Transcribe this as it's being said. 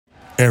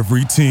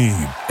Every team,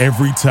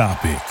 every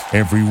topic,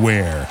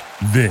 everywhere.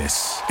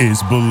 This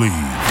is Believe.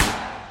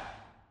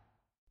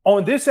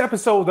 On this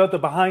episode of the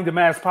Behind the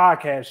Mask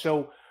podcast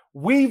show,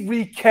 we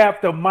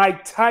recap the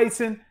Mike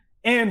Tyson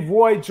and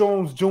Roy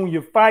Jones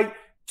Jr. fight,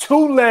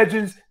 two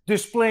legends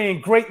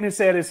displaying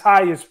greatness at its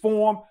highest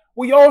form.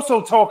 We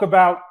also talk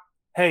about,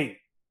 hey,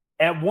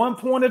 at one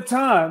point of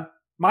time,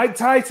 Mike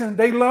Tyson,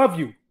 they love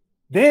you.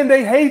 Then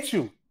they hate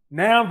you.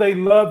 Now they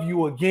love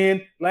you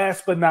again.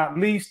 Last but not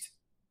least,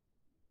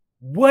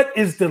 what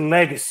is the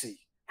legacy?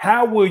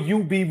 How will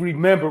you be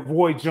remembered,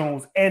 Roy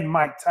Jones and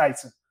Mike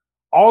Tyson?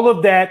 All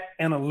of that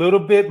and a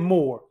little bit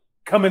more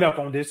coming up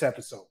on this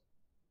episode.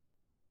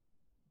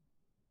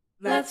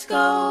 Let's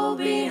go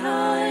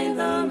behind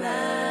the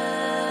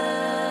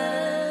mask.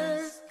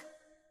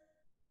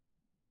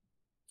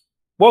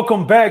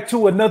 Welcome back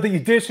to another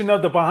edition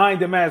of the Behind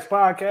the Mask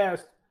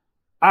podcast.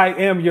 I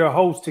am your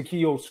host,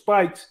 Takeo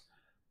Spikes.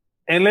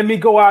 And let me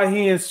go out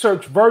here and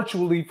search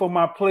virtually for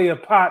my player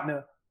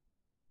partner.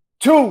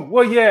 Two,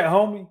 where you at,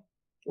 homie?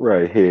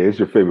 Right here. It's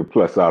your favorite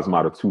plus size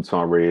model,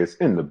 Two-Tone Reyes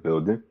in the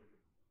building.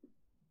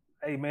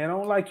 Hey, man, I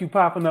don't like you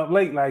popping up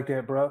late like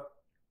that, bro.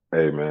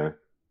 Hey, man.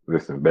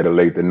 Listen, better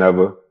late than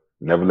never.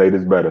 Never late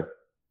is better.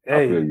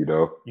 Hey, I feel you,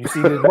 though. You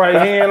see this right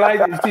hand?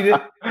 Like, you see this?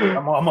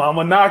 I'm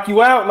gonna knock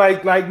you out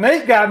like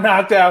Nate got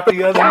knocked out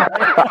the other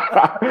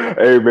night.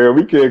 Hey, man,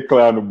 we can't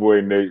clown the boy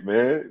Nate,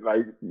 man.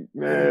 Like,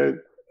 man,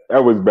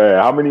 that was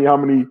bad. How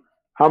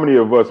many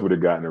of us would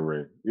have gotten a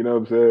ring? You know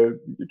what I'm saying?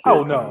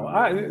 Oh no,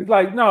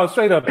 no,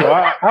 straight up though.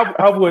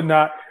 I would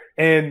not.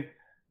 And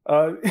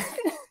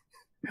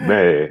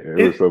man,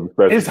 it was so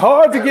special. It's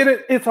hard to get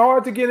it. It's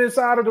hard to get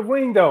inside of the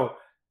ring though.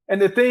 And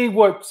the thing,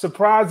 what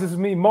surprises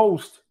me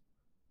most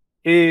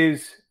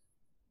is,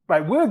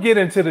 like, we'll get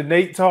into the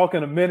Nate talk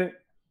in a minute,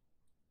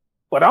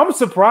 but I'm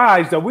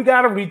surprised that we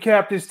got to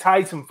recap this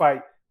Tyson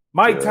fight.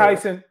 Mike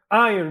Tyson,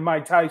 Iron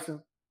Mike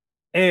Tyson,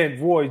 and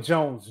Roy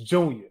Jones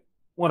Jr.,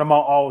 one of my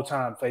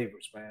all-time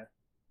favorites, man.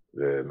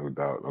 Yeah, no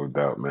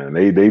doubt, man.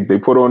 They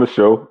put on a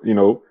show, you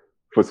know,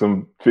 for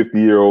some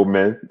 50-year-old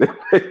men.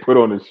 They put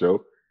on a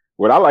show.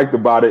 What I liked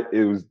about it,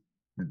 it was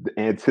the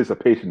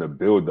anticipation, the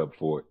build-up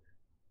for it.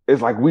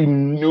 It's like we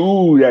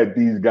knew that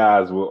these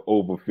guys were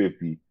over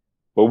 50,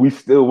 but we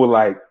still were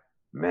like,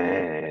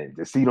 man,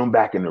 to see them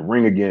back in the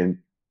ring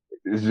again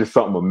is just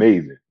something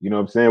amazing. You know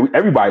what I'm saying?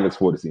 Everybody looks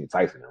forward to seeing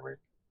Tyson in the ring.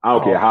 I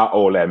don't care how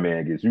old that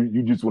man gets.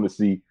 You just want to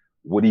see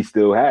what he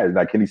still has.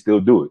 Like, can he still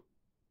do it?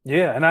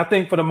 Yeah, and I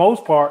think for the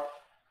most part,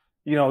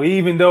 you know,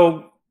 even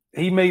though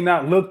he may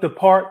not look the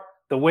part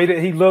the way that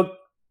he looked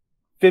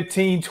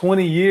 15,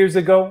 20 years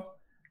ago,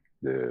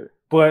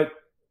 but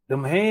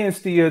them hands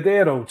still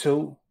there though,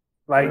 too.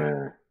 Like,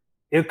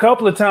 a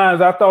couple of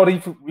times I thought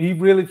he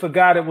really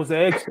forgot it was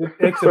an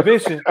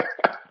exhibition,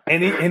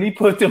 and he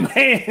put them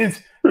hands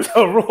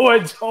to Roy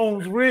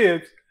Jones'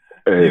 ribs.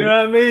 Hey. You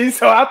know what I mean?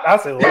 So I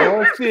said,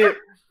 oh, shit,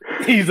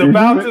 he's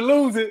about to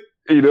lose it.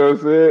 You know what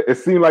I'm saying? It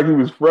seemed like he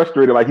was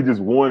frustrated, like he just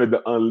wanted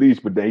to unleash,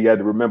 but then he had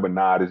to remember,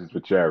 nah, this is for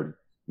charity.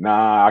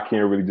 Nah, I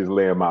can't really just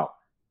lay him out.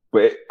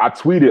 But I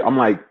tweeted, I'm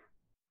like,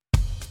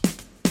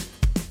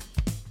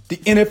 the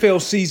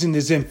NFL season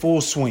is in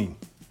full swing.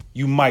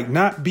 You might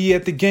not be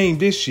at the game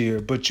this year,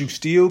 but you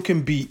still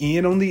can be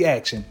in on the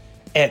action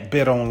at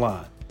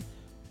BetOnline.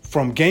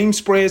 From game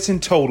spreads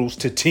and totals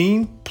to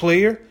team,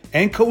 player,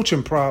 and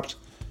coaching props,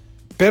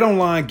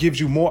 BetOnline gives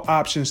you more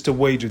options to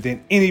wager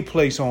than any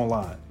place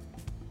online.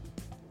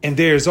 And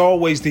there's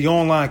always the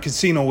online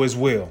casino as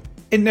well.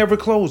 It never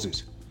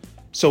closes.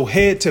 So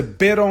head to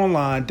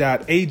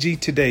betonline.ag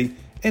today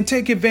and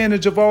take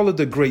advantage of all of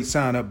the great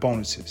sign-up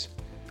bonuses.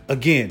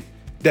 Again,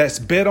 that's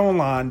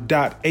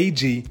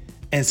betonline.ag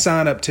and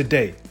sign up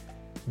today.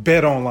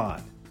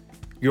 BetOnline,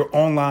 your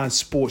online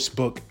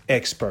sportsbook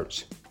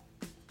experts.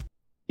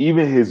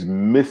 Even his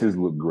misses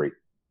look great.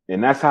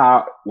 And that's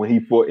how, when he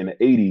fought in the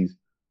 80s,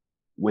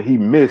 when he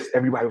missed,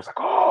 everybody was like,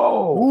 oh.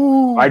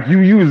 Ooh. Like,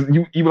 you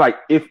were like,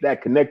 if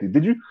that connected.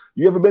 Did you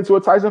ever been to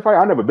a Tyson fight?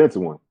 I never been to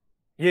one.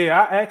 Yeah,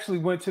 I actually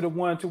went to the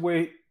one to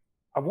where,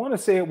 I want to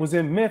say it was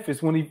in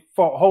Memphis when he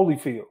fought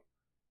Holyfield.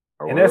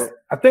 Oh, and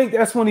I think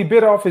that's when he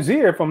bit off his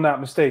ear, if I'm not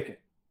mistaken.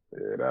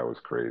 Yeah, that was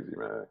crazy,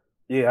 man.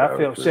 Yeah, I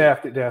felt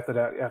shafted after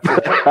that.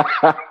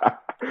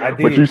 I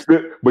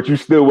did. But you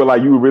still were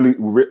like, you were really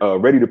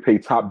ready to pay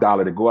top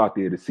dollar to go out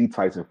there to see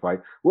Tyson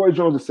fight. Roy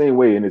Jones the same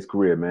way in his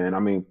career, man. I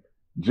mean,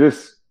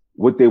 just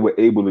what they were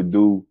able to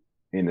do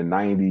in the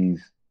 90s,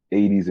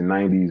 80s, and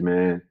 90s,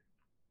 man,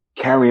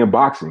 carrying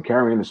boxing,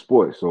 carrying the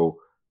sport. So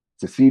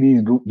to see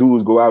these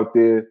dudes go out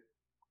there,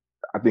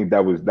 I think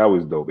that was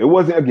dope. It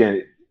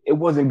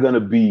wasn't gonna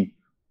be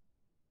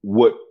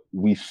what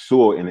we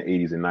saw in the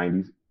 80s and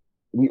 90s.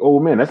 We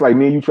old men. That's like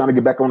me and you trying to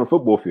get back on the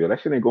football field.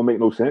 That shit ain't gonna make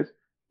no sense.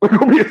 It's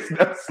gonna be a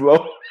step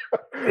slow.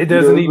 It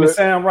doesn't even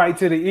sound right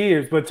to the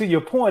ears. But to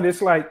your point,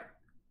 it's like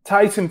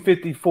Tyson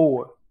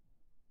 54,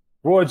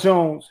 Roy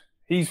Jones,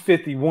 he's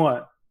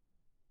 51.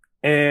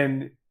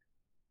 And,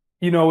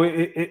 you know,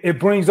 it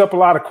brings up a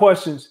lot of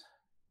questions.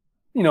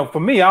 for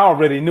me, I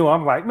already knew.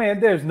 I'm like, man,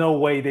 there's no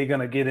way they're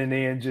gonna get in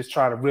there and just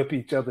try to rip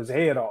each other's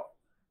head off.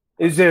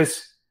 It's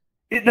just,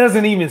 it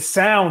doesn't even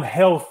sound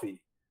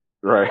healthy.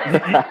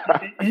 Right.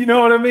 You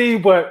know what I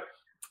mean? But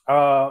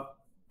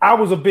I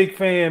was a big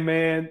fan,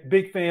 man.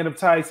 Big fan of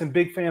Tyson.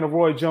 Big fan of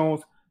Roy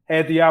Jones.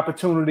 Had the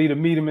opportunity to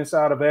meet him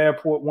inside of the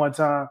airport one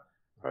time.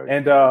 Right.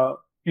 And,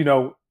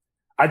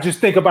 I just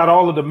think about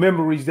all of the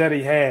memories that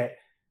he had.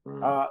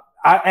 I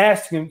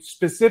asked him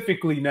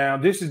specifically now,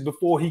 this is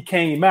before he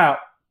came out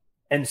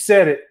and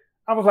said it.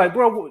 I was like,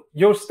 bro,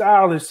 your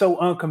style is so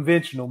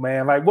unconventional,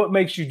 man. Like, what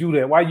makes you do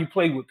that? Why you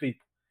play with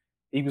people?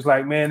 He was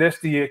like, man, that's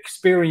the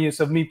experience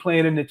of me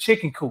playing in the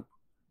chicken coop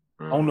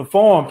on the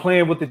farm,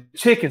 playing with the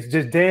chickens,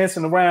 just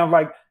dancing around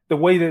like the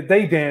way that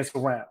they dance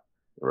around.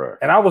 Right.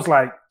 And I was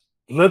like,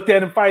 looked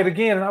at him fight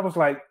again, and I was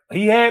like,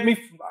 he had me.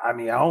 I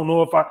mean, I don't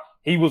know if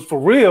he was for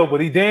real, but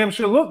he damn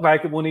sure looked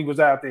like it when he was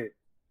out there.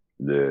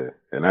 Yeah,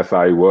 and that's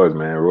how he was,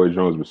 man. Roy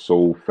Jones was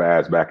so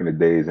fast back in the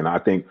days. And I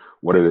think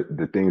one of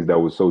the things that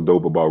was so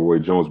dope about Roy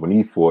Jones when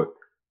he fought,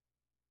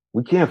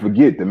 we can't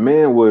forget, the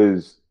man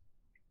was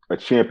a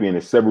champion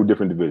in several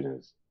different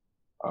divisions.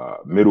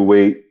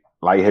 Middleweight,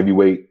 light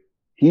heavyweight.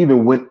 He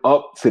even went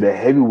up to the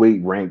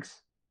heavyweight ranks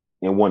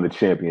and won the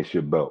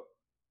championship belt.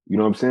 You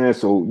know what I'm saying?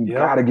 So you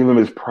got to give him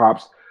his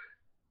props.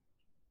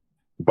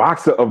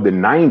 Boxer of the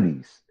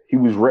 90s. He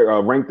was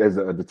ranked as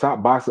the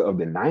top boxer of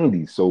the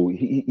 90s. So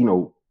he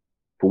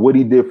for what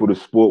he did for the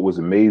sport was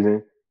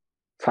amazing.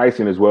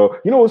 Tyson as well.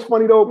 You know what's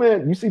funny though,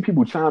 man? You see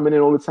people chiming in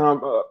all the time.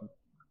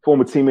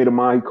 Former teammate of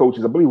mine, he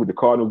coaches, I believe, with the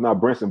Cardinals now,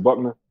 Brinson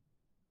Buckner.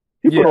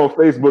 He put on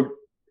Facebook,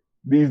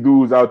 these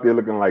dudes out there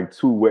looking like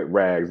two wet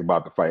rags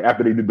about the fight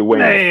after they did the weigh-in.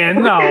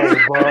 Man, no,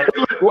 bro. They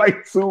look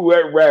like two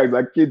wet rags.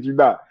 I kid you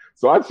not.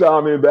 So I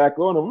chime in back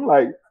on him. I'm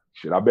like,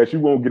 shit, I bet you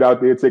won't get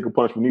out there and take a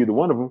punch from neither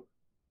one of them.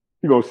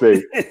 He gonna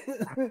say,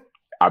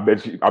 I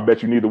bet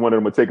you neither one of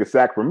them will take a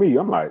sack from me.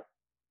 I'm like,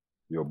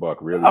 yo, Buck,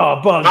 really?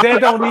 Oh, Buck, it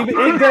doesn't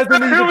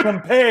even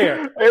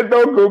compare. It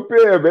don't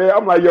compare, man.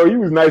 I'm like, yo, he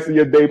was nice in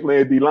your day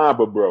playing D-line,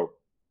 but bro,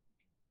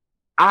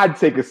 I'd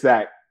take a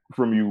sack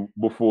from you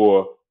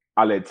before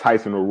I let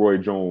Tyson or Roy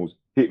Jones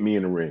hit me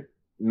in the ring.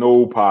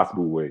 No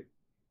possible way.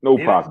 No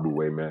possible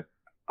way, man.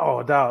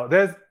 Oh, dog.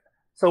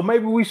 So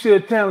maybe we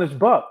should challenge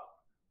Buck.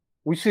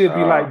 We should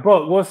be like,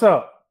 Buck, what's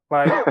up?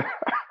 Like,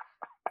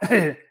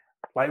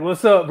 like,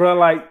 what's up, bro?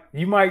 Like,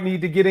 you might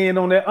need to get in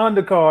on that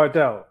undercard,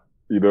 though.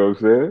 You know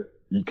what I'm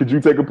saying? Could you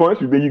take a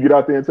punch? You think you get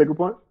out there and take a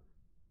punch?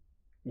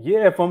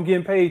 Yeah, if I'm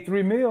getting paid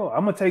 $3 million,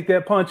 I'm gonna take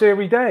that punch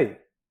every day.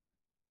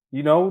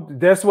 You know,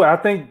 that's what I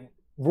think.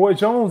 Roy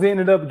Jones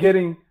ended up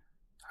getting.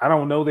 I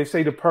don't know. They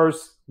say the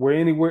purse was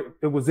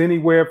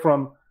anywhere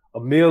from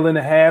 $1.5 million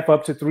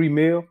up to $3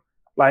 million.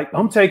 Like,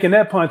 I'm taking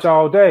that punch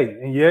all day.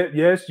 And yet,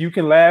 yes, you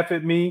can laugh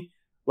at me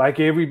like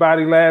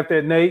everybody laughed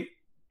at Nate,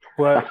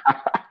 but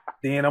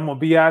then I'm gonna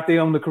be out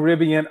there on the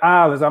Caribbean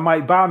islands. I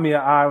might buy me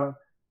an island.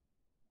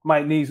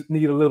 Might need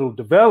a little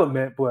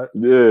development, but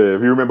yeah,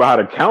 if you remember how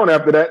to count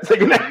after that,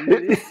 taking that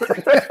hit.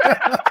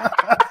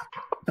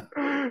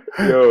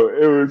 Yo,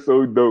 it was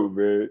so dope,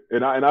 man.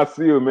 And I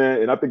see him,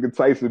 man. And I think of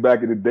Tyson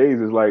back in the days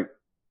is like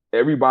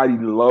everybody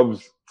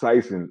loves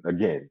Tyson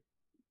again.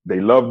 They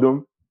loved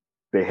him,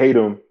 they hate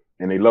him,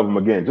 and they love him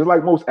again. Just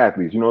like most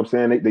athletes, you know what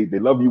I'm saying? They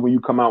love you when you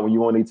come out, when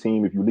you're on their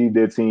team. If you leave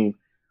their team,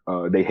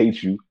 they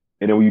hate you.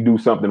 And then when you do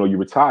something or you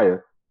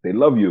retire, they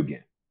love you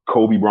again.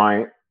 Kobe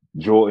Bryant,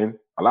 Jordan,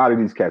 a lot of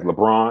these cats,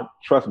 LeBron,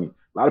 trust me,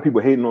 a lot of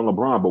people hating on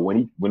LeBron, but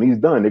when he's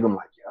done, they're gonna be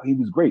like, yo, he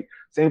was great.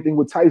 Same thing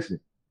with Tyson.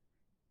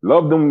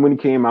 Loved him when he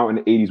came out in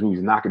the 80s when he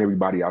was knocking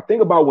everybody out.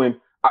 Think about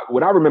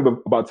what I remember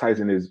about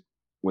Tyson is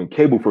when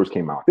cable first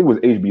came out. I think it was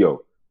HBO.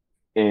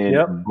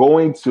 And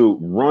going to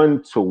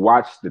run to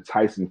watch the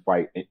Tyson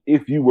fight. And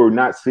if you were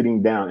not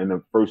sitting down in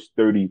the first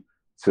 30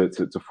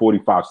 to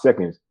 45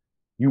 seconds,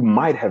 you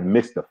might have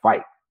missed the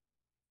fight.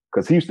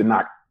 Because he used to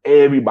knock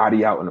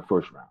everybody out in the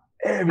first round.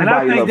 Everybody, and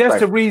I think that's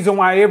Tyson. the reason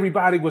why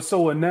everybody was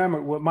so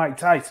enamored with Mike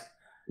Tyson.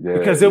 Yeah,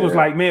 because it was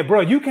like, man,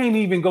 bro, you can't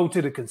even go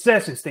to the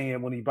concession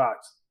stand when he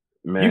boxed.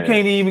 Man. You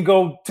can't even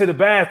go to the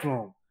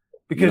bathroom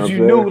because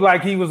you knew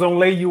like he was gonna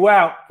lay you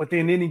out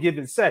within any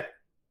given second.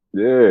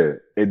 Yeah,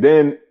 and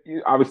then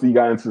obviously he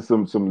got into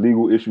some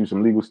legal issues,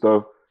 some legal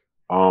stuff.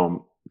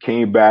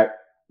 Came back,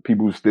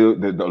 people still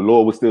the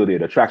law was still there,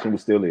 the attraction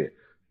was still there.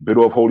 Bit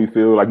off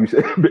Holyfield, like you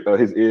said,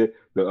 his ear,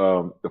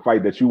 the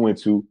fight that you went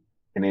to,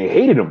 and they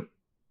hated him.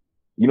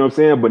 You know what I'm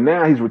saying? But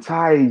now he's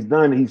retired, he's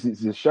done,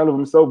 he's a shell of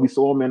himself. We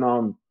saw him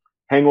in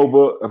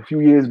Hangover a few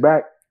years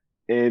back,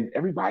 and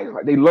everybody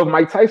like they love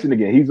Mike Tyson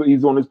again.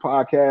 He's on his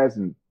podcast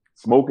and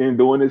smoking,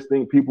 doing this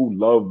thing. People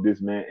love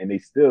this man, and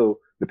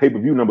the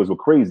pay-per-view numbers were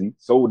crazy,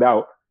 sold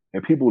out,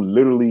 and people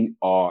literally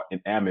are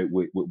enamored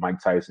with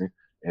Mike Tyson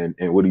and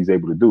what he's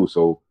able to do.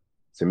 So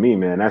to me,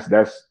 man, that's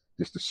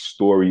just the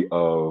story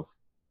of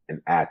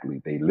an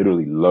athlete. They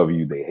literally love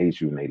you, they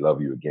hate you, and they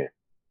love you again.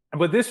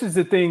 But this is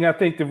the thing, I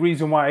think the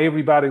reason why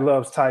everybody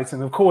loves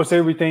Tyson, of course,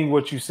 everything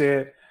what you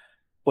said,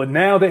 but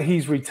now that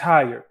he's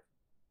retired,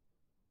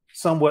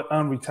 somewhat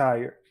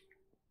unretired,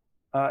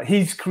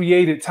 he's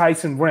created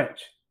Tyson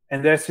Wrench,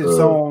 and that's his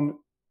own,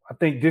 I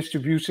think,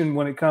 distribution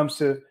when it comes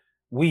to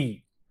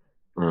weed.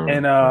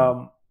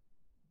 And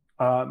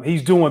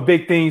he's doing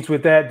big things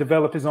with that,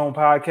 develop his own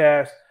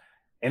podcast.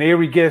 And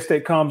every guest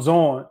that comes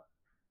on,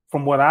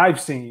 from what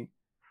I've seen,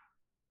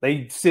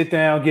 they sit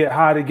down, get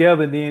high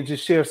together, and then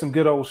just share some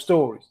good old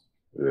stories.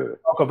 Yeah.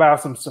 Talk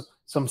about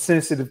some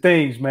sensitive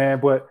things, man.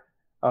 But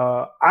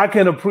I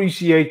can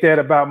appreciate that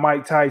about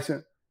Mike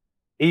Tyson,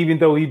 even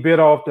though he bit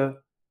off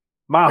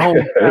my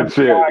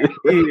hometown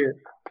here.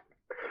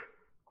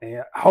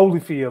 And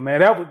Holyfield,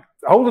 man,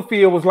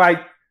 Holyfield was like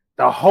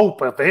the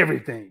hope of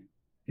everything.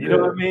 You know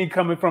what I mean?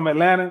 Coming from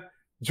Atlanta,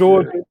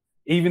 Georgia,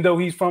 even though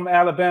he's from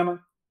Alabama.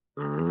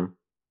 Mm-hmm.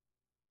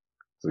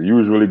 So you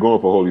was really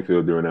going for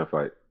Holyfield during that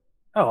fight?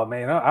 Oh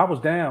man, I was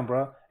down,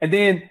 bro. And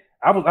then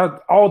I was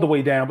all the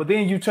way down. But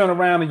then you turn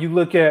around and you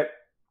look at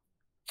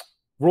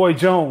Roy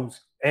Jones,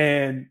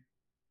 and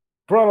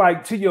bro,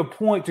 like to your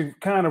point, to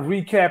kind of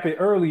recap it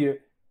earlier,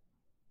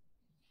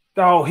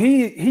 though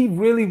he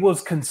really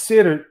was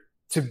considered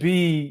to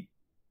be,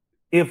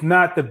 if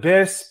not the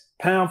best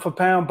pound for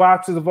pound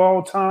boxer of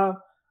all time.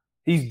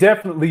 He's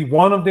definitely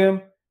one of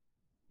them.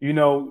 You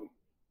know,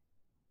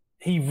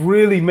 he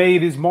really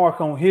made his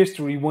mark on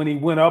history when he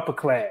went up a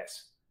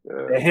class.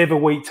 The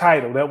heavyweight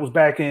title. That was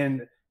back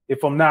in,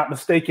 if I'm not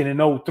mistaken, in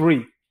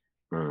 2003.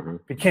 Mm-hmm.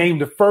 Became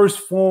the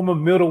first former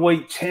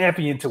middleweight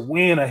champion to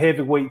win a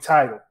heavyweight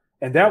title.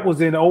 And that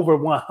was in over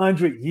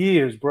 100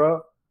 years,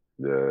 bro.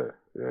 Yeah.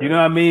 You know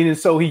what I mean? And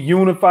so he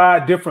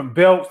unified different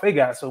belts. They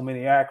got so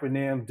many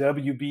acronyms,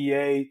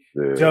 WBA,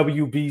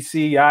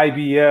 WBC,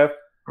 IBF,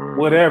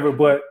 whatever.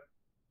 But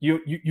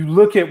you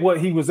look at what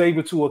he was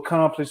able to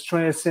accomplish,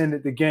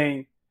 transcended the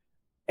game.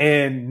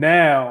 And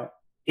now,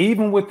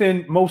 even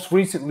within most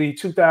recently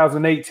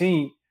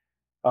 2018,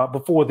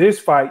 before this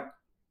fight,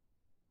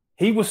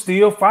 he was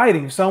still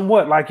fighting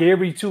somewhat like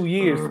every 2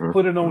 years,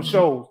 putting on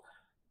shows.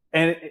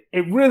 And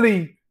it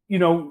really, you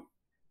know,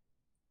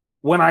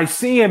 when I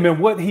see him and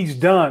what he's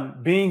done,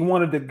 being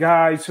one of the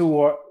guys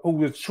who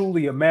is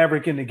truly a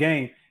maverick in the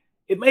game,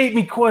 it made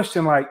me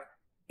question, like,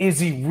 is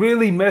he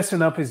really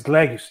messing up his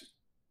legacy?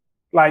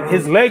 Like,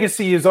 his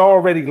legacy is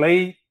already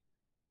laid,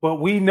 but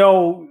we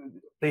know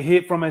the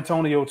hit from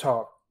Antonio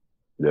Tarver.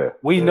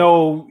 We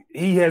know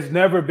he has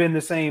never been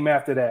the same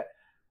after that.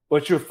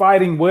 But you're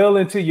fighting well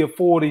into your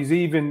 40s,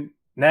 even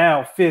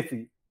now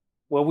 50.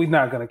 Well, we're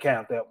not going to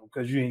count that one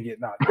because you didn't get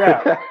knocked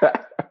out.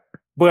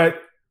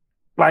 But,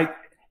 like,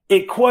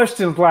 it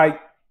questions,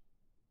 like,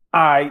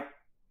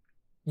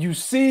 you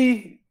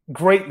see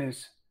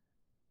greatness,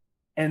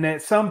 and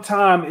that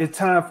sometime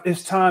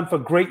it's time for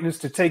greatness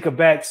to take a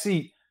back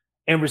seat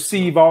and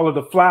receive all of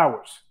the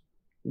flowers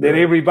that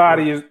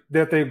everybody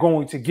that they're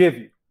going to give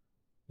you.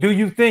 Do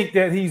you think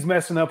that he's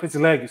messing up his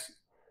legacy?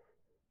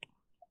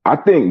 I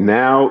think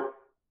now,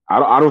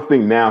 I don't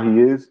think now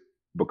he is,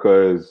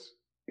 because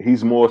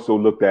he's more so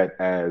looked at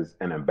as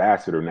an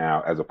ambassador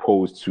now, as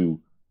opposed to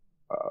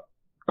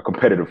a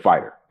competitive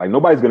fighter. Like,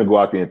 nobody's going to go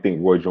out there and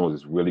think Roy Jones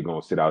is really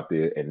going to sit out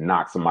there and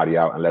knock somebody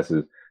out unless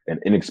it's an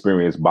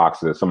inexperienced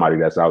boxer, somebody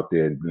that's out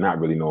there not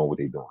really knowing what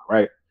they're doing,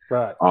 right?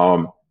 Right.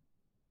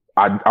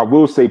 I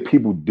will say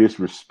people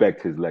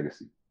disrespect his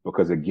legacy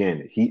because,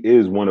 again, he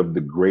is one of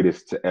the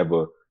greatest to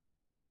ever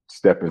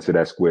step into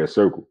that square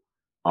circle.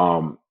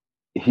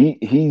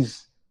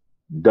 He's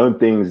done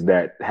things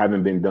that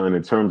haven't been done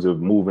in terms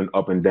of moving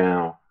up and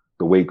down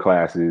the weight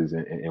classes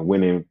and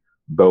winning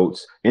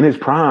belts. In his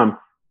prime,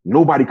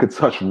 nobody could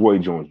touch Roy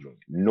Jones Jr.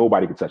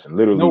 Nobody could touch him.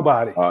 Literally,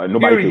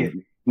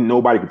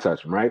 nobody could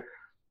touch him, right?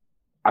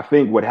 I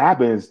think what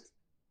happens,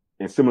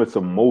 and similar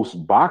to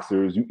most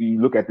boxers, you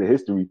look at the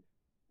history,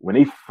 when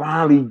they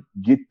finally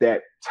get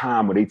that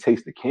time where they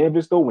taste the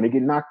canvas, though, when they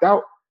get knocked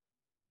out,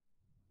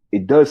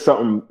 it does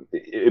something.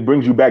 It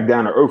brings you back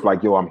down to earth,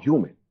 like, yo, I'm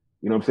human.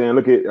 You know what I'm saying?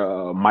 Look at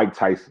Mike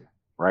Tyson,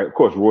 right? Of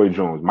course, Roy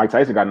Jones. Mike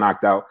Tyson got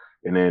knocked out,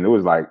 and then it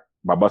was like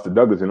by Buster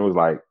Douglas, and it was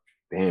like,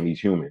 damn,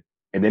 he's human.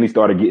 And then he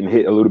started getting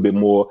hit a little bit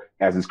more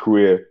as his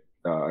career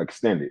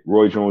extended.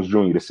 Roy Jones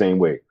Jr. the same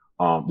way.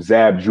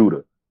 Zab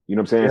Judah. You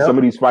know what I'm saying? Yep. Some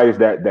of these fighters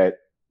that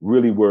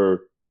really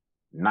were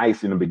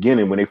nice in the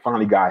beginning, when they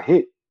finally got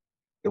hit,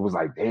 it was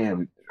like,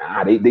 damn,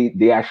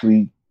 they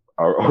actually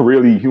are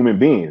really human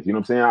beings. You know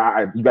what I'm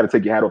saying? You got to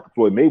take your hat off to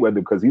Floyd Mayweather,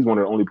 because he's one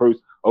of the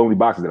only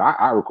boxers that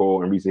I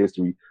recall in recent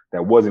history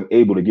that wasn't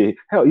able to get hit.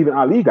 Hell, even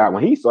Ali got,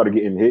 when he started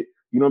getting hit,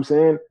 you know what I'm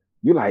saying?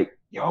 You're like,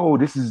 yo,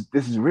 this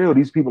is real.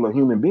 These people are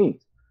human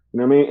beings. You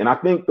know what I mean? And I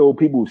think, though,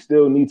 people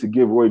still need to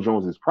give Roy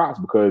Jones his props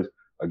because,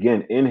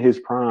 again, in his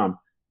prime,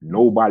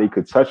 nobody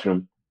could touch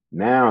him.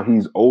 Now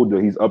he's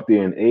older. He's up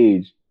there in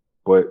age.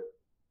 But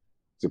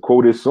to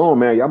quote his song,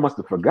 man, y'all must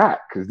have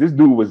forgot, because this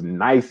dude was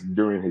nice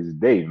during his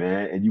day,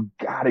 man. And you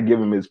got to give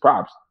him his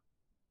props.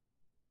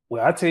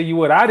 Well, I tell you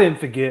what, I didn't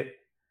forget,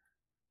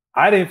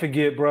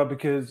 bro,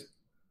 because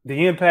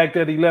the impact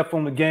that he left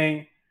on the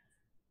game,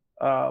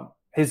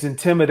 his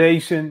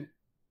intimidation,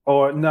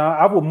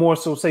 I would more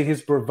so say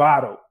his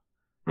bravado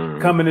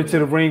coming into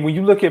the ring. When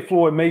you look at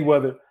Floyd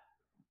Mayweather,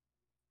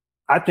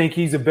 I think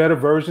he's a better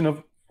version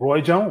of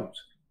Roy Jones.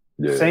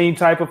 Yeah. Same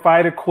type of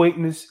fighter,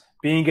 quickness,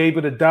 being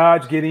able to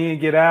dodge, get in,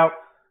 get out.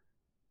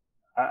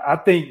 I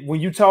think when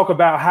you talk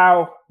about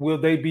how will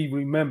they be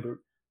remembered,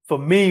 for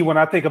me, when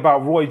I think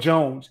about Roy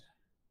Jones,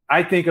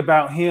 I think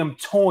about him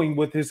toying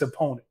with his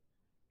opponent,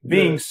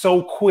 being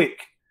so quick.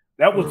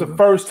 That was the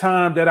first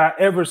time that I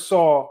ever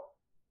saw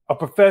a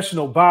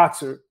professional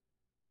boxer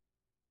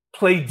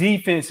play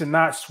defense and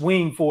not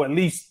swing for at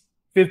least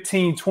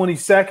 15, 20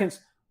 seconds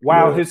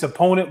while his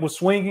opponent was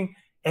swinging,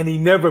 and he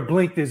never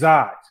blinked his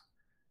eyes.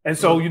 And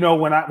so, you know,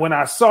 when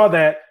I saw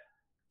that,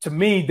 to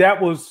me,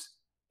 that was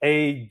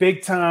a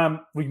big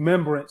time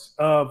remembrance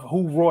of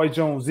who Roy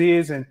Jones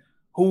is and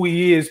who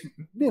he is,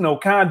 you know,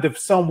 kind of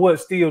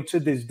somewhat still to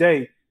this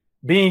day,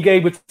 being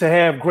able to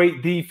have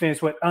great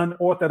defense with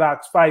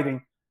unorthodox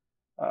fighting,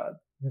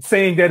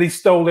 saying that he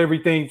stole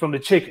everything from the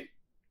chicken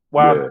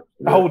while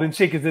holding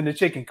chickens in the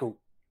chicken coop.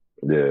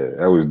 Yeah,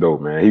 that was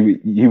dope, man.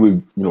 He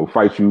would, you know,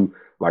 fight you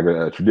like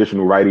a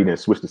traditional righty, then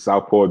switch to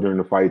southpaw during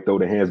the fight, throw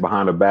the hands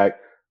behind the back.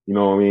 You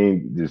know what I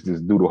mean? Just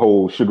do the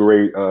whole Sugar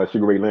Ray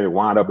Leonard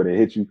wind up and then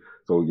hit you.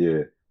 So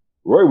yeah,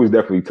 Roy was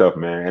definitely tough,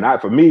 man.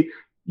 And for me,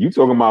 you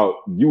talking about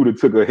you would have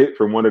took a hit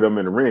from one of them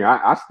in the ring.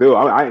 I'm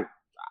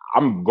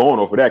going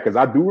off of that because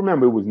I do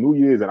remember it was New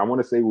Year's and I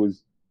want to say it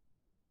was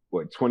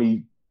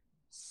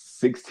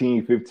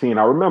 2016, 15.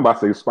 I remember I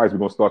said, Spice, we're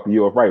gonna start the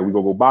year off right. We're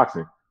gonna go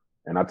boxing.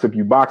 And I took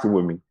you boxing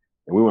with me.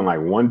 And we went like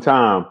one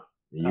time.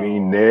 And you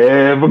ain't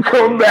never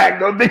come back.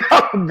 Don't think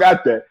I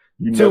forgot that.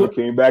 You never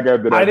came back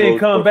after that. I didn't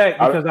come back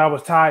because I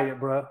was tired,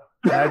 bro.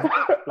 Like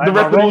the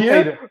rest of the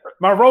year?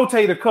 My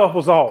rotator cuff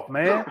was off,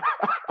 man.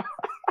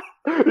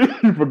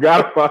 You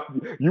forgot about.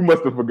 You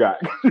must have forgot.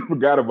 You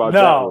forgot about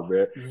that one,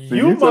 man. See,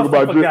 you must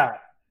have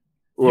forgot.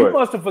 You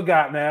must have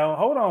forgot. Now,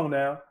 hold on.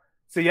 Now,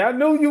 see, I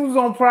knew you was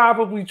gonna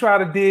probably try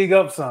to dig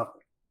up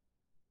something.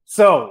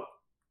 So,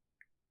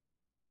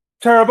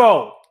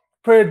 Turbo,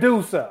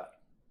 producer.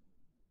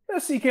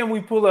 Let's see, can we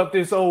pull up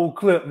this old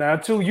clip now,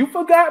 too? You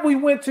forgot we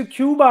went to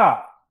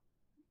Cuba.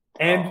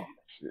 And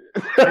you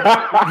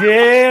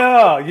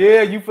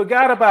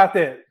forgot about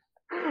that.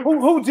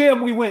 Who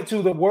gym we went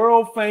to? The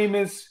world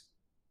famous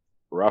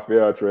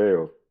Rafael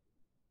Trejo.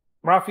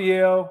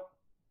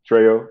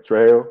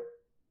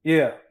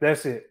 Yeah,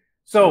 that's it.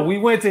 So we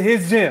went to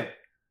his gym.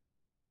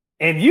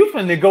 And you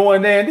finna go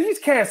in there, and these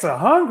cats are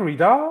hungry,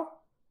 dog.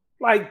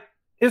 Like,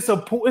 it's a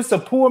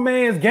poor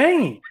man's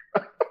game.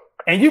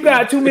 And you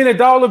got too many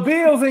dollar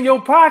bills in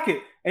your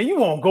pocket, and you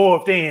won't go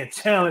up there and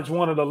challenge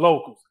one of the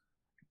locals.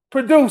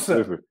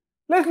 Producer,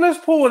 let's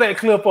pull that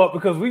clip up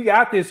because we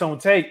got this on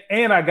tape,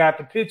 and I got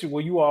the picture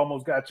where you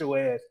almost got your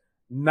ass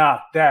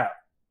knocked out.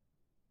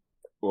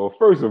 Well,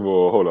 first of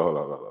all, hold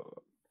on.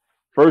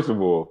 First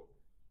of all,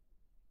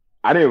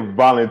 I didn't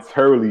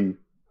voluntarily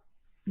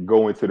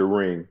go into the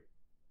ring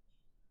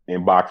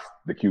and box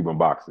the Cuban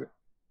boxer.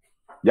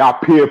 Y'all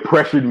peer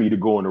pressured me to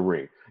go in the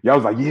ring. Y'all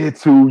was like, yeah,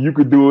 too, you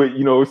could do it.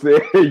 You know what I'm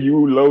saying?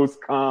 You, Los,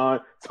 Khan,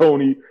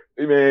 Tony.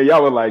 Man,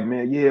 y'all were like,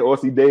 man, yeah,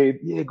 Aussie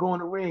Dave, yeah, go in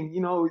the ring. You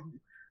know,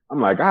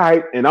 I'm like, all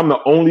right. And I'm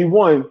the only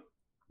one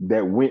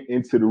that went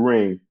into the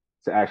ring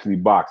to actually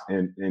box.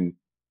 And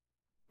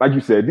like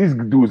you said, these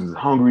dudes is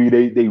hungry.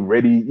 They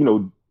ready, you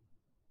know,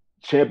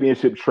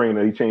 championship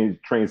trainer. He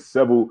trained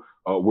several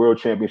world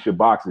championship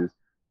boxers.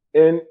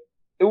 And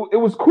it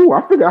was cool.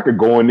 I figured I could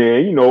go in there.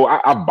 You know,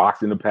 I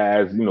boxed in the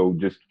past, you know,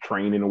 just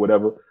training or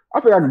whatever. I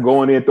think I could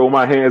go in there and throw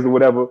my hands or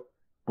whatever,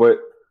 but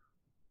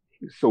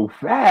he's so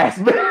fast,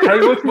 man.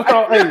 Hey,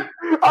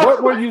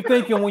 what were you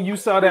thinking when you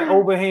saw that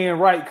overhand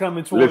right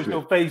coming towards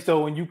your face,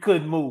 though, and you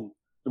couldn't move?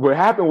 What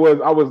happened was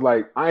I was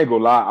like, I ain't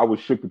gonna lie, I was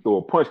shook to throw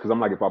a punch because I'm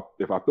like, if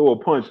I throw a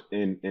punch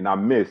and I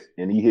miss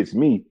and he hits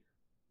me,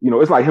 you know,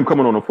 it's like him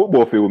coming on a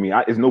football field with me.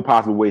 There's no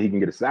possible way he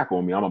can get a sack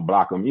on me. I'm gonna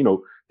block him. You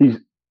know, he's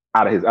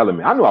out of his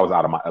element. I knew I was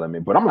out of my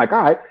element, but I'm like,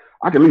 all right,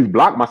 I can at least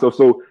block myself.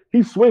 So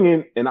he's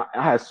swinging, and I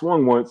had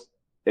swung once.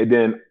 And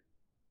then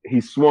he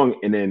swung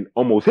and then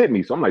almost hit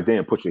me. So I'm like,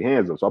 damn, put your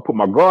hands up. So I put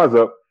my guards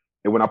up.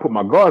 And when I put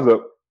my guards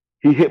up,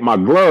 he hit my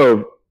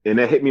glove and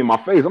that hit me in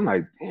my face. I'm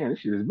like, damn,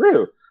 this shit is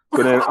real.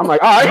 So then I'm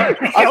like, all right.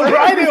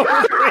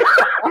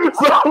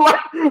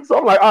 So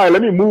I'm like, all right,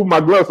 let me move my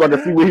glove so I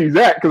can see where he's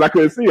at because I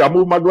couldn't see. I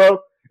moved my glove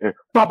and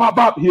pop, pop,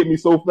 pop. He hit me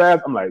so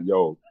fast. I'm like,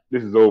 yo,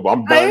 this is over.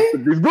 I'm done.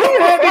 You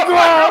had the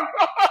glove.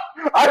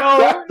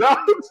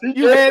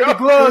 You had the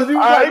gloves. You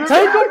like,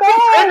 take them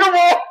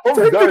off.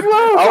 Take the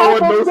gloves. I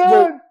don't want no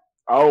smoke.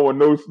 I don't want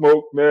no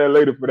smoke, man,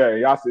 later for that. And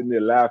y'all sitting there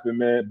laughing,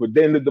 man. But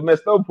then the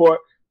messed up part,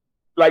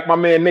 like my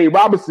man Nate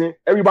Robinson,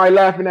 everybody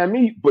laughing at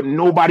me, but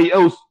nobody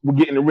else would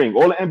get in the ring.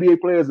 All the NBA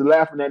players are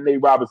laughing at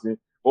Nate Robinson.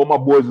 All my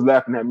boys are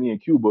laughing at me in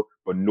Cuba,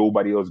 but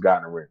nobody else got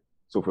in the ring.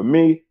 So for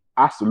me,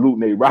 I salute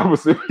Nate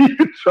Robinson. He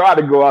try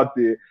to go out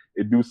there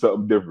and do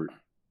something different.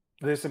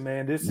 Listen,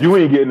 man, you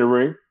ain't getting in the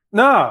ring.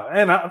 No,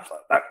 and I'm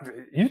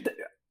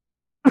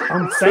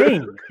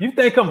saying, you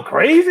think I'm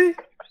crazy?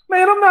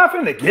 Man, I'm not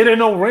finna get in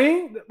no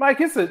ring. Like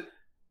they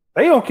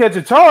don't catch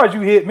a charge,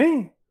 you hit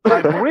me.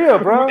 Like for real,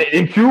 bro.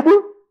 In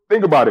Cuba?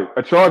 Think about it.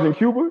 A charge in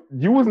Cuba,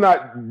 you was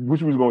not what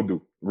you was gonna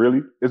do.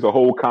 Really? It's a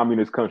whole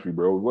communist country,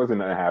 bro. It wasn't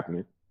that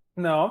happening.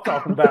 No, I'm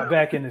talking about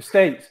back in the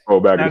States. Oh,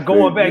 back now in the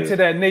going States, back to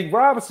that Nate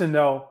Robinson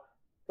though,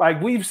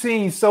 like we've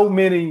seen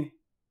several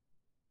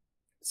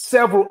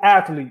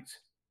athletes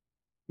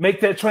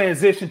make that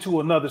transition to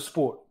another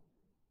sport.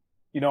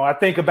 You know, I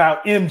think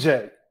about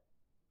MJ.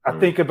 I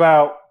think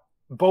about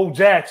Bo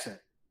Jackson.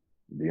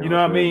 You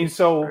know what I mean?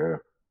 So,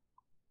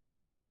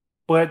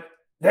 but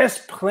that's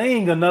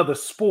playing another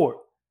sport.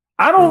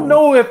 I don't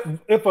know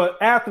if an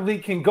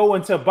athlete can go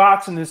into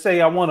boxing and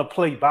say, I want to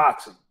play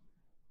boxing.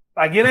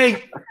 Like it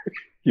ain't.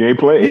 You ain't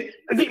playing.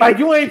 Like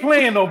you ain't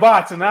playing no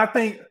boxing. I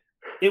think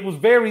it was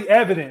very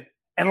evident.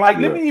 And like,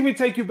 let me even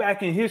take you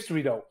back in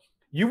history though.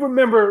 You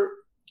remember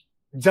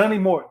Johnny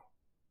Morton?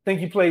 I think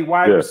he played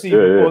wide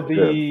receiver for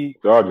the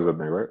Chargers, I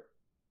think, right?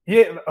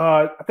 Yeah,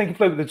 I think he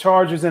played with the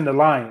Chargers and the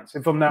Lions,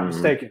 if I'm not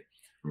mistaken.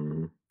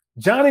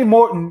 Johnny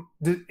Morton,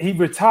 he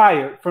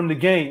retired from the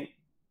game,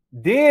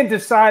 then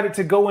decided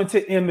to go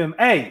into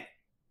MMA,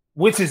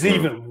 which is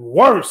even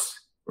worse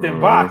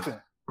than boxing.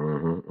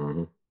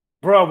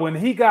 Bro, when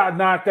he got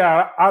knocked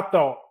out, I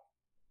thought,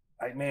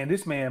 like, man,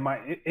 this man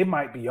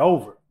might be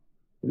over.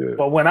 Yeah.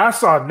 But when I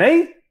saw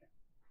Nate,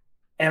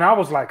 and I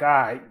was like, all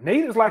right,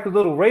 Nate is like a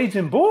little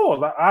raging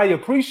bull. I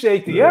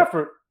appreciate the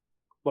effort.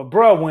 But,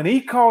 bro, when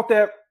he caught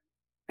that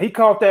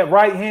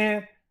right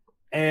hand,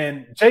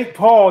 and Jake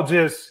Paul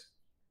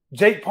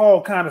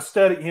kind of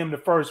studied him the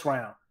first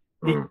round.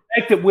 He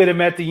connected with him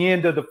at the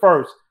end of the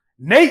first.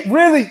 Nate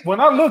really,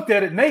 when I looked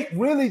at it, Nate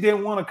really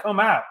didn't want to come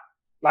out.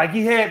 Like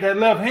he had that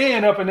left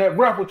hand up and that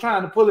ref was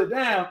trying to pull it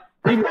down.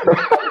 He was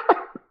like,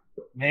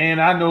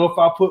 man, I know if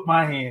I put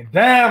my hand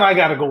down, I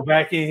got to go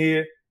back in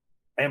here.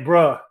 And,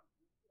 bro,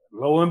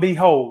 lo and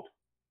behold,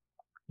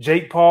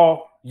 Jake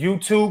Paul,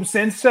 YouTube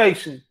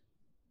sensation,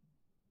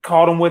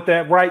 caught him with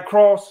that right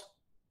cross.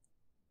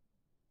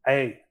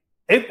 Hey,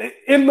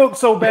 it looked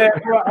so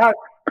bad, bro.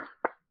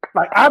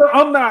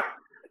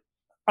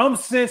 I'm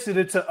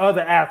sensitive to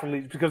other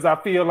athletes because I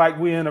feel like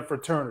we're in a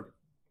fraternity.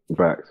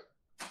 Facts.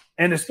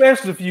 And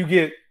especially if you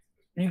get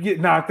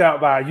knocked out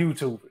by a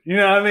YouTuber. You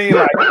know what I mean?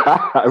 Like,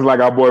 it's like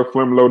our boy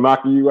Flimlo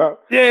knocking you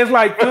out. Yeah, it's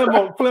like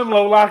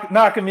Flimlo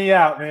knocking me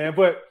out, man.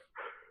 But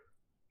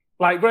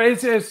like, bro,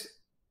 it's just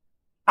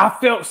I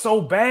felt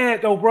so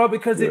bad though, bro,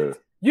 because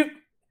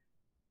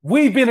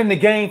we've been in the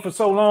game for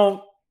so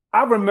long.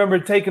 I remember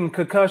taking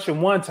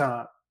concussion one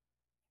time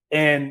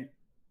and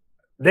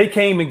they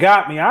came and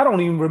got me. I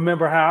don't even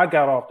remember how I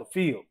got off the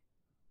field.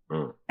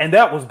 And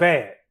that was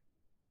bad.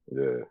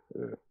 Yeah.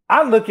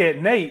 I look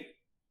at Nate.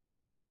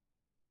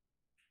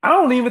 I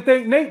don't even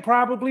think Nate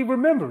probably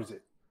remembers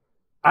it.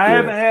 I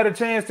haven't had a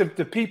chance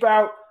to peep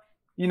out,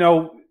 you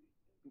know,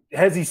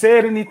 has he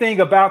said anything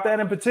about that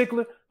in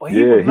particular? But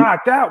he was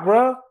knocked out,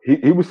 bro.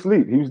 He was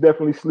asleep. He was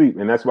definitely asleep.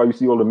 And that's why you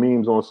see all the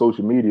memes on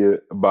social media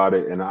about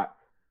it. And I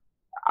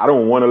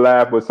don't want to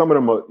laugh, but some of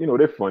them are, you know,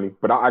 they're funny.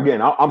 But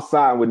I'm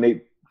siding with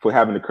Nate for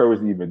having the courage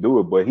to even do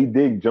it. But he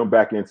did jump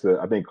back into,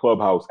 I think,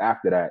 Clubhouse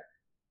after that.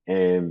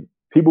 And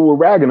people were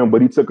ragging him,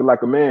 but he took it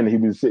like a man. He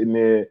was sitting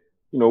there,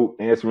 you know,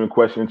 answering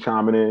questions,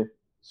 chiming in.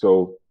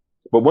 So,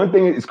 but one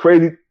thing is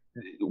crazy.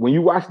 When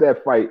you watch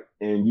that fight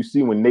and you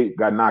see when Nate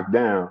got knocked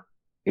down,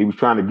 he was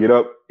trying to get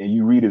up and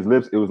you read his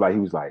lips, he was like,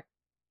 damn.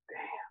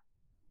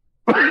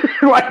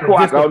 Like,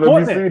 I don't know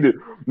if you see it.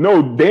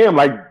 No, damn,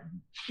 like,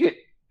 shit,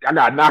 I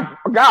got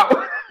knocked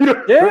out. You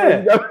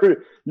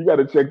got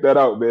to check that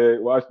out,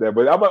 man. Watch that.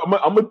 But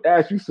I'm going to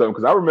ask you something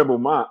because I remember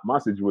my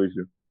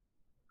situation.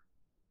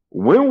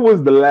 When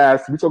was the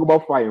last, we talk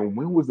about fighting,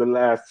 when was the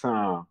last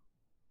time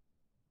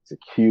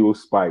Shaquille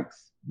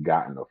Spikes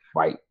got in a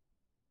fight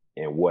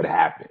and what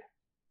happened?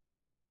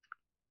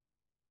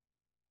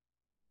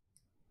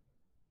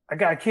 I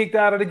got kicked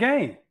out of the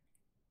game.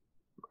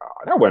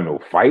 That wasn't no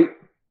fight.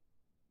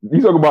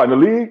 You talking about in the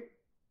league?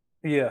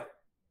 Yeah.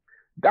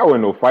 That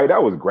wasn't no fight.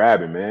 That was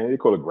grabbing, man. They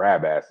call it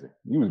grab assing.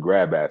 You was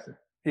grab assing.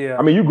 Yeah.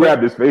 I mean, you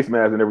grabbed his face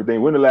mask and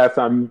everything. When the last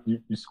time you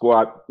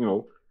squat, you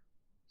know,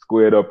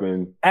 squared up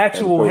and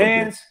actual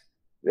hands?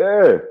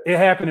 Yeah. It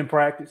happened in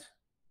practice.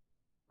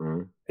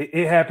 Mm-hmm.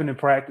 It happened in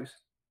practice.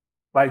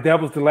 Like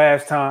that was the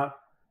last time.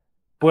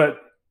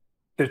 But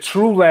the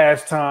true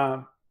last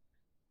time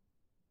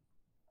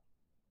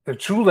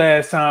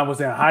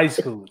was in high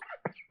school.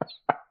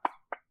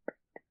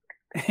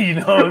 You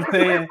know what I'm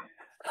saying?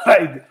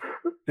 Like,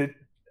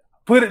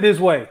 put it this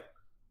way.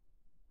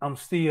 I'm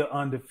still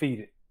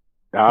undefeated.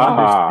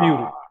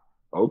 Undisputed.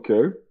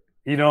 Okay.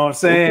 You know what I'm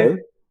saying?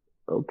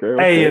 Okay.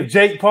 Hey, if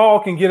Jake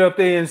Paul can get up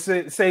there and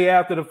say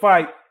after the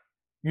fight,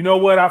 you know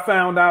what? I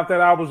found out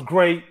that I was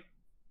great.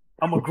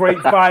 I'm a great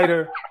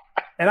fighter.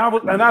 And I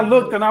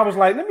looked and I was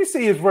like, let me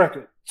see his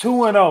record.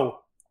 2-0.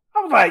 I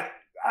was like,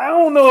 I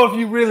don't know if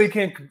you really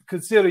can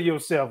consider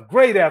yourself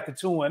great after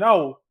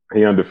 2-0.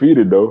 He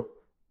undefeated though.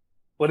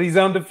 But he's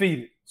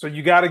undefeated. So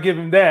you got to give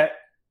him that.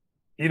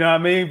 You know what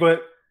I mean?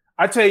 But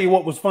I tell you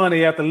what was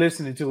funny after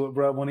listening to it,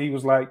 bro, when he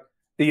was like,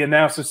 the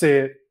announcer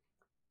said,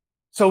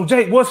 So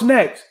Jake, what's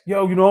next?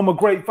 Yo, I'm a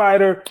great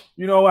fighter.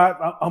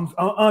 I'm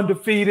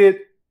undefeated.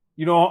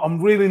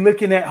 I'm really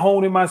looking at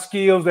honing my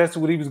skills. That's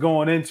what he was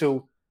going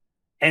into.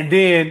 And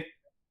then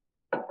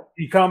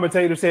the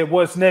commentator said,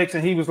 what's next?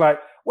 And he was like,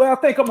 well, I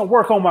think I'm going to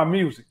work on my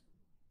music.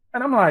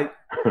 And I'm like,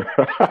 bro,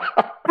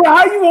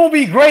 how you won't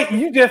be great?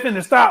 You just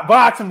finna stop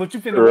boxing, but you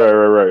finna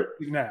right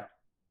now.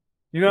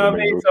 You know what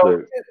I mean?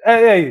 So,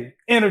 hey,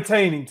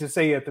 entertaining to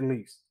say at the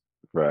least.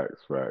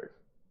 Facts.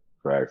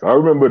 I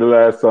remember the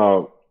last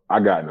time I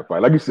got in a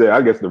fight. Like you said,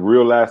 I guess the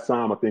real last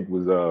time I think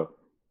was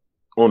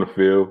on the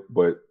field,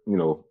 but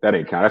that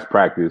ain't count. That's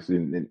practice,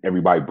 and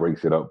everybody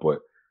breaks it up.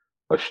 But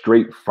a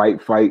straight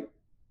fight,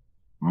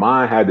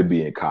 mine had to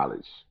be in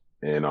college,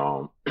 and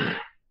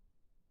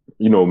my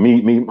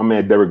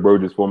man Derek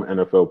Burgess, former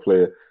NFL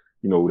player,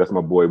 that's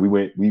my boy. We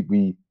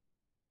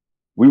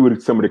were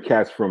some of the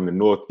cats from the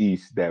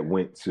Northeast that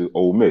went to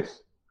Ole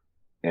Miss,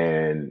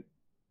 and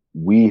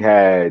we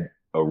had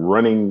a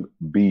running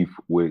beef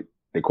with,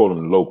 they call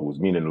them the locals,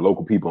 meaning the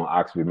local people in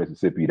Oxford,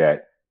 Mississippi,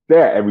 that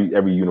they're at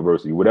every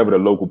university, whatever the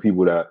local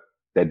people that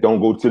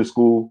don't go to the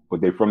school,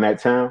 but they're from that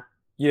town.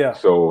 Yeah.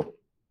 So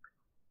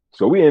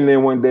we in there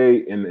one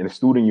day in a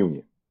student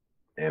union,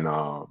 and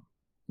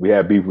we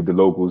had beef with the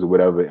locals or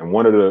whatever. And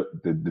one of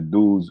the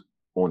dudes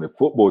on the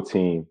football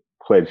team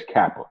pledged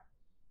Kappa.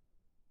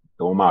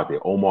 Throw him out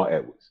there, Omar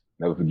Edwards.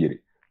 Never forget it.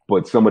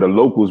 But some of the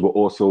locals were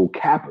also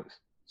Kappas.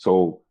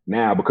 So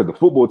now, because the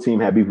football team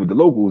had beef with the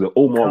locals and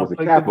Omar was a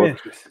Kappa,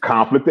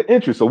 conflict of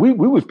interest. So we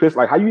was pissed,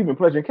 like, how you even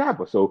pledging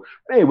Kappa? So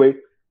anyway,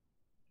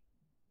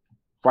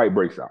 fight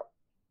breaks out.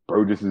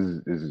 Burgess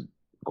is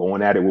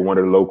going at it with one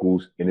of the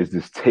locals, and it's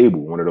this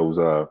table, one of those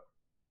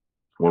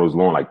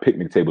long like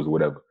picnic tables or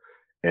whatever.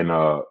 And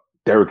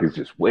Derek is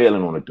just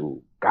wailing on the dude.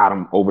 Got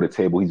him over the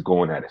table. He's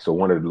going at it. So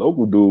one of the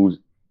local dudes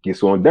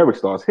gets on Derek,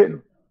 starts hitting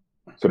him.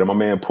 So then my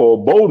man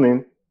Paul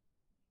Bolden,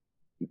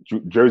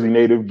 Jersey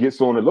native,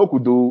 gets on the local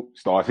dude,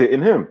 starts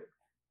hitting him.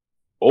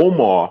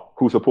 Omar,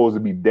 who's supposed to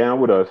be down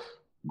with us,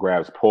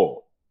 grabs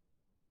Paul.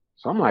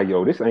 So I'm like,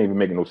 yo, this ain't even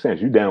making no sense.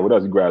 You down with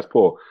us, he grabs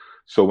Paul.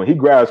 So when he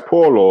grabs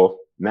Paul off,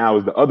 now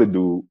is the other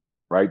dude,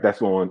 right?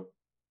 That's on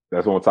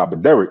top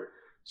of Derek.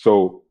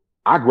 So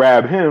I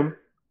grab him,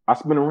 I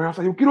spin around, I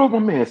say, yo, get off my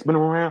man, spin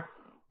him around.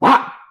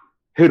 What?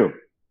 Hit him.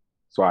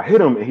 So I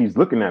hit him and he's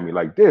looking at me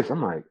like this.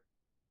 I'm like,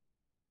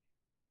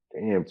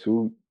 damn,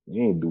 dude,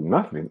 you ain't do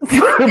nothing.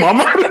 My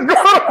mind is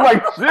going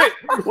like shit.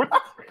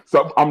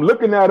 So I'm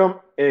looking at him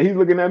and he's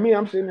looking at me.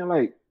 I'm sitting there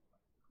like,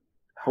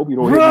 hope you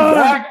don't hit me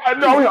back. I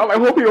know. I'm like,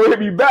 hope you don't hit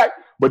me back.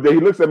 But then he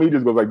looks at me, he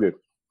just goes like this.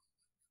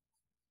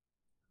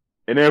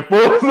 And then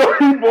falls.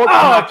 Come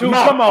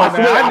on,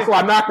 man. So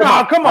I knocked him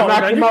out. Come on,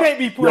 man. You can't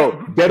be putting.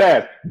 Yo, dead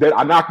ass.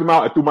 I knocked him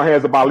out and threw my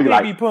hands up Ali.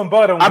 Like, be putting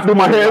butt on. I threw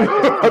my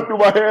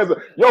hands up.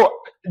 Yo,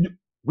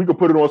 we could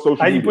put it on social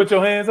media. How you put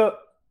your hands up?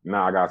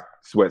 Nah, I got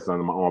sweats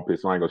under my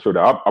armpits, so I ain't gonna show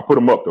that. I put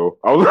them up though.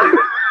 I was like,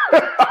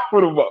 I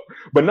put them up.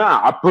 But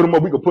nah, I put them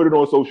up. We could put it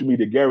on social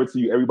media. Guarantee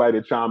you, everybody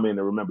that chime in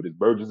and remember this.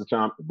 Burgess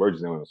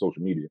ain't on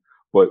social media,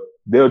 but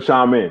they'll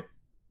chime in,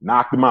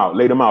 knock them out,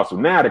 lay them out. So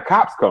now the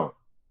cops come.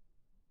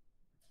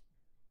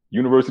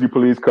 University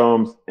police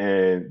comes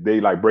and they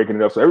like breaking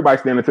it up. So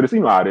everybody's standing to the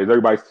scene. How it is.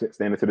 Everybody's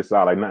standing to the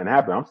side like nothing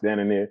happened. I'm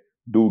standing there.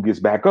 Dude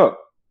gets back up.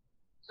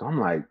 So I'm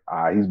like,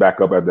 he's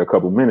back up after a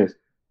couple minutes.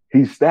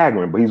 He's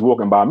staggering, but he's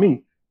walking by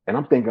me. And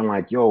I'm thinking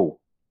like, yo,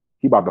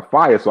 he about to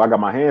fire. So I got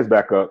my hands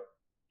back up.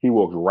 He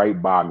walks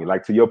right by me.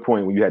 Like to your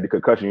point, when you had the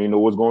concussion, you didn't know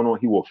what's going on.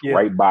 He walks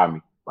right by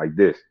me like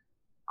this.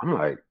 I'm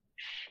like,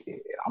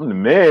 shit, I'm the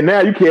man now.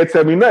 You can't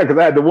tell me nothing because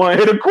I had the one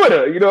hit a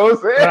quitter. You know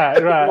what I'm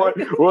saying?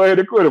 Right. one hit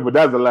a quitter. But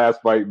that's the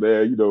last fight,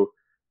 man.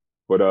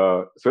 But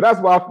so that's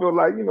why I feel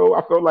like,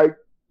 I felt like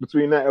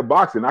between that and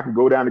boxing, I could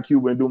go down to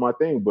Cuba and do my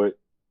thing. But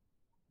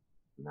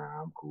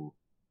nah, I'm cool.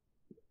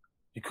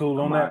 You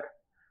cool on that?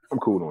 I'm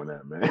cool on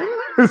that, man.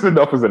 It's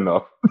enough is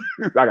enough.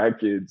 I got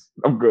kids.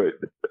 I'm good.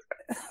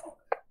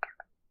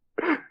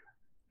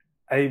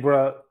 Hey,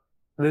 bro.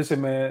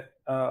 Listen, man.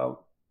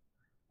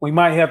 We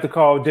might have to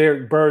call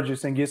Derek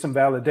Burgess and get some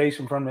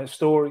validation from that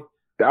story.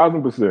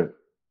 1,000%.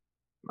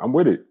 I'm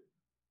with it.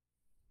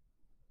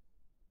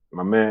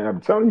 My man,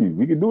 I'm telling you,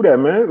 we can do that,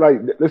 man.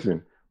 Like,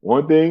 listen,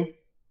 one thing,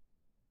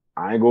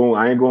 I ain't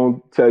gonna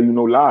tell you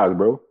no lies,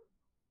 bro.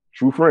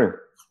 True friend.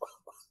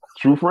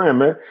 True friend,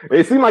 man.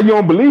 It seems like you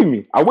don't believe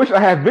me. I wish I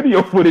had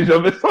video footage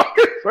of it so I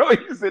could show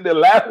you. Sitting there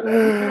laughing.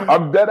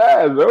 I'm dead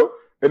ass, bro.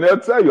 And they'll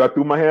tell you I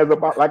threw my hands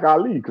up like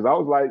Ali because I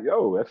was like,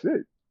 yo, that's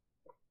it.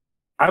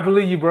 I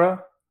believe you, bro.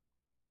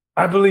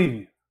 I believe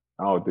you.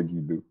 I don't think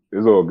you do.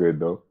 It's all good,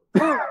 though.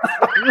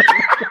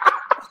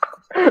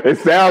 It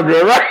sounds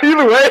good, right?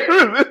 Either way,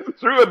 it's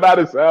true or not,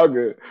 it sounds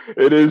good.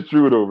 It is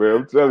true, though, man.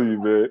 I'm telling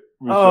you, man.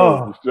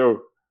 For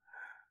sure.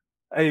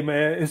 Hey,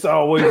 man, it's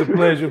always a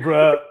pleasure,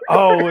 bro.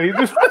 Always.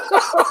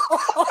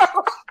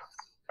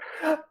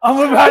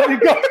 I'm about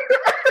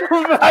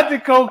to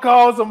go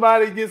call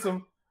somebody and get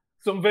some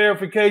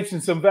verification,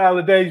 some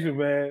validation,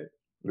 man.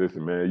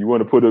 Listen, man, you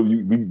want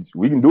to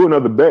we can do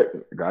another bet.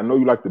 I know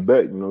you like to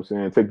bet, you know what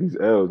I'm saying? Take these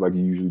L's like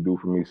you usually do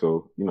for me.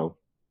 So,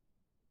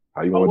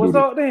 How you want to do What's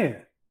this? up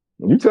then?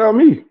 You tell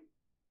me.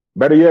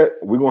 Better yet,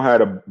 we're going to have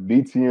the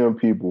BTM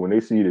people, when they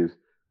see this,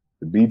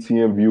 the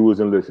BTM viewers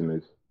and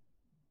listeners,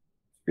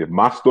 if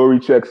my story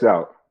checks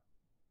out,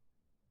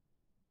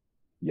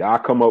 y'all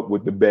come up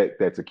with the bet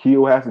that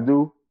Takeo has to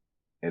do.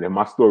 And if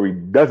my story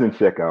doesn't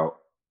check out,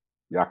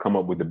 y'all come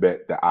up with the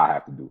bet that I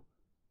have to do.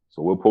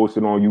 So we'll post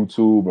it on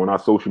YouTube, on our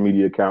social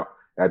media account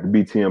at the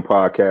BTM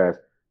Podcast,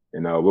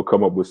 and we'll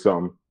come up with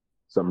something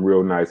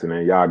real nice, and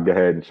then y'all go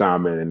ahead and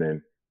chime in, and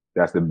then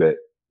that's the bet.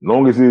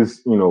 Long as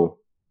it's,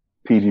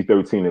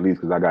 PG-13 at least,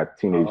 because I got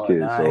teenage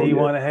kids. So he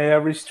want to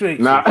have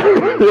restrictions.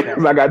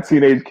 Because I got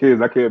teenage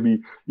kids. I can't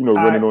be,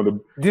 running on the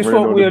This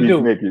what we'll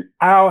do. Naked.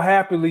 I'll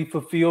happily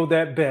fulfill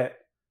that bet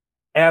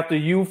after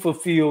you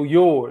fulfill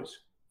yours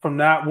from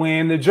not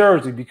wearing the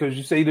jersey, because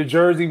you say the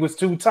jersey was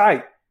too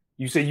tight.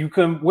 You say you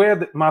couldn't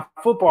wear my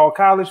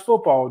college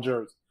football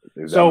jersey.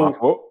 Is that my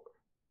fault?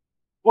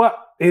 Well,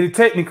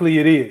 technically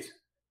it is.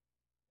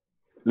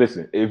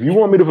 Listen, if you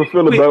want me to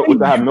fulfill a bet, which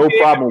I have no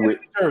problem with,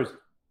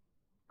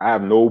 I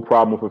have no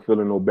problem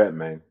fulfilling no bet,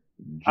 man.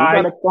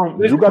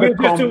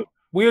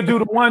 We'll do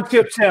the one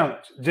chip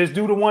challenge. Just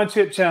do the one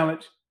chip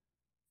challenge,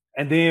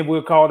 and then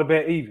we'll call the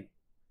bet even.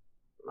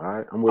 All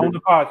right, I'm with it. On the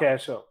podcast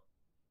show.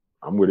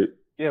 I'm with it.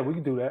 Yeah, we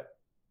can do that.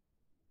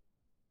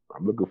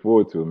 I'm looking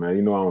forward to it, man.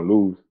 I don't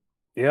lose.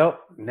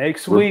 Yep.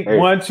 Next week,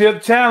 one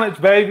chip challenge,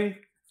 baby.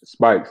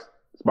 Spikes,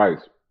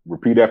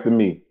 repeat after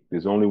me.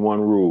 There's only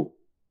one rule.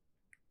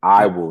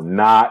 I will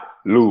not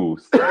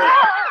lose.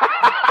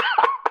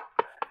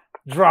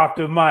 Drop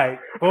the mic.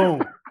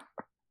 Boom.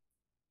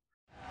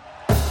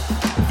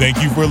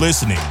 Thank you for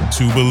listening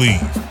to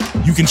Believe.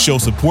 You can show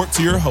support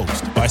to your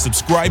host by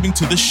subscribing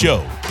to the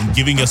show and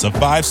giving us a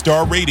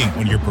 5-star rating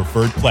on your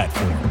preferred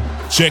platform.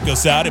 Check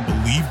us out at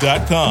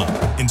Believe.com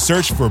and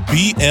search for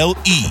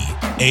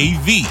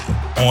BLEAV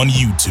on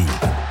YouTube.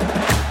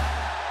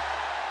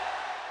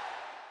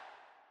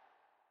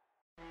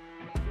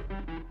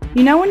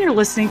 You know when you're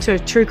listening to a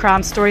true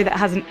crime story that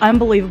has an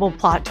unbelievable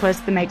plot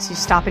twist that makes you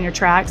stop in your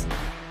tracks?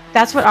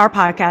 That's what our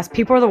podcast,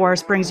 People Are the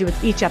Worst, brings you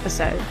with each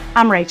episode.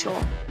 I'm Rachel.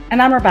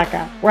 And I'm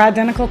Rebecca. We're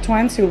identical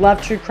twins who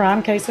love true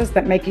crime cases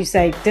that make you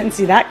say, didn't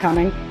see that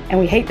coming, and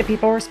we hate the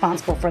people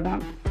responsible for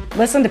them.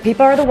 Listen to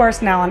People Are the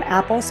Worst now on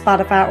Apple,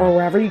 Spotify, or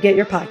wherever you get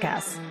your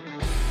podcasts.